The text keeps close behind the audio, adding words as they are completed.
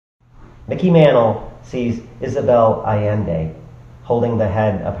Mickey Mantle sees Isabel Allende holding the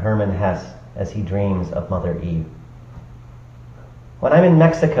head of Hermann Hesse as he dreams of Mother Eve. When I'm in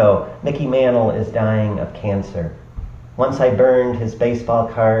Mexico, Mickey Mantle is dying of cancer. Once I burned his baseball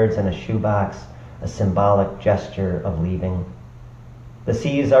cards in a shoebox, a symbolic gesture of leaving. The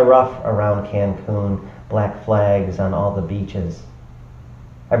seas are rough around Cancun, black flags on all the beaches.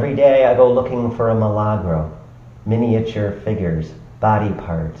 Every day I go looking for a milagro, miniature figures, body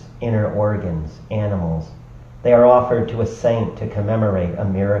parts, inner organs, animals. They are offered to a saint to commemorate a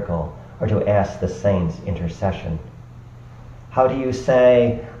miracle or to ask the saint's intercession. How do you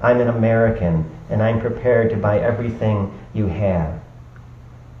say, I'm an American and I'm prepared to buy everything you have?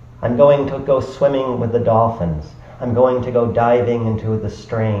 I'm going to go swimming with the dolphins. I'm going to go diving into the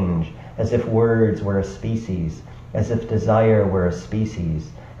strange, as if words were a species, as if desire were a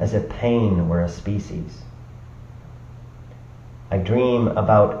species, as if pain were a species. I dream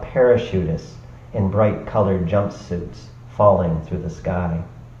about parachutists in bright-colored jumpsuits falling through the sky.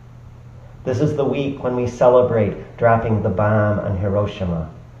 This is the week when we celebrate dropping the bomb on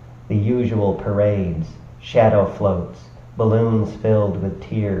Hiroshima, the usual parades, shadow floats, balloons filled with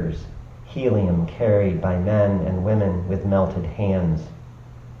tears, helium carried by men and women with melted hands.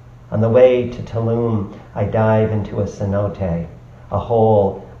 On the way to Tulum, I dive into a cenote, a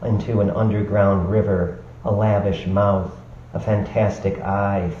hole into an underground river, a lavish mouth, a fantastic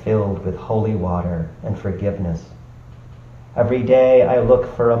eye filled with holy water and forgiveness. Every day I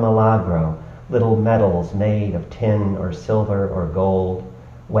look for a milagro, little medals made of tin or silver or gold,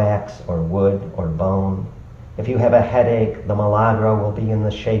 wax or wood or bone. If you have a headache, the milagro will be in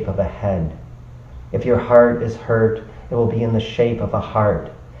the shape of a head. If your heart is hurt, it will be in the shape of a heart.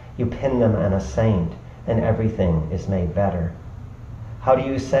 You pin them on a saint, and everything is made better. How do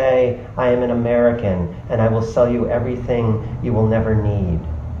you say, I am an American, and I will sell you everything you will never need?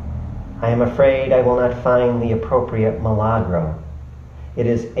 I am afraid I will not find the appropriate milagro. It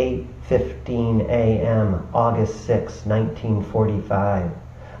is 8:15 a.m., August 6, 1945.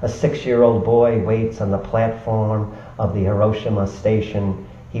 A 6-year-old boy waits on the platform of the Hiroshima station.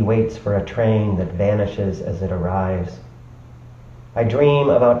 He waits for a train that vanishes as it arrives. I dream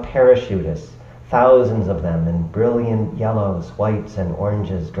about parachutists, thousands of them in brilliant yellows, whites, and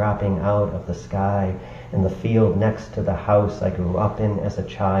oranges dropping out of the sky in the field next to the house I grew up in as a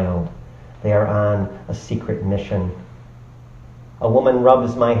child. They are on a secret mission. A woman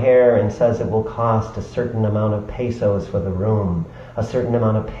rubs my hair and says it will cost a certain amount of pesos for the room, a certain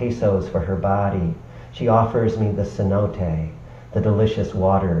amount of pesos for her body. She offers me the cenote, the delicious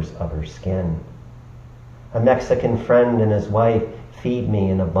waters of her skin. A Mexican friend and his wife feed me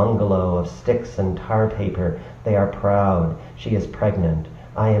in a bungalow of sticks and tar paper. They are proud. She is pregnant.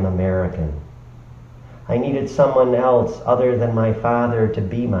 I am American. I needed someone else other than my father to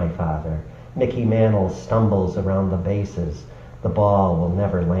be my father. Mickey Mantle stumbles around the bases. The ball will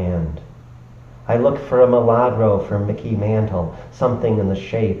never land. I look for a milagro for Mickey Mantle, something in the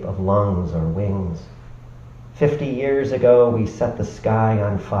shape of lungs or wings. 50 years ago, we set the sky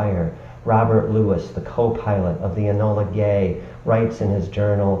on fire. Robert Lewis, the co-pilot of the Enola Gay, writes in his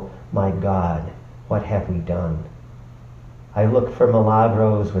journal, "My God, what have we done?" I look for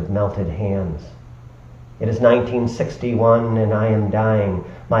milagros with melted hands. It is 1961 and I am dying.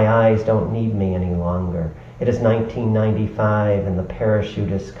 My eyes don't need me any longer. It is 1995 and the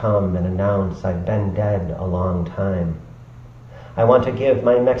parachutists come and announce I've been dead a long time. I want to give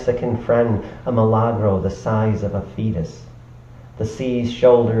my Mexican friend a milagro the size of a fetus. The sea's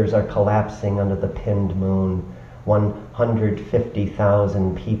shoulders are collapsing under the pinned moon.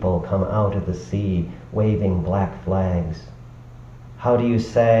 150,000 people come out of the sea waving black flags. How do you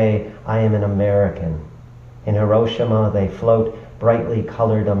say, I am an American? In Hiroshima, they float brightly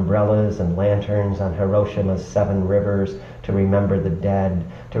colored umbrellas and lanterns on Hiroshima's 7 rivers to remember the dead,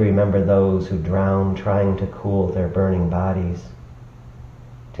 to remember those who drowned trying to cool their burning bodies.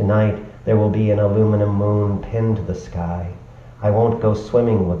 Tonight, there will be an aluminum moon pinned to the sky. I won't go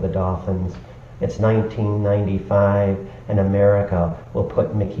swimming with the dolphins. It's 1995, and America will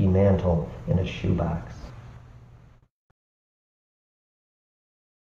put Mickey Mantle in a shoebox.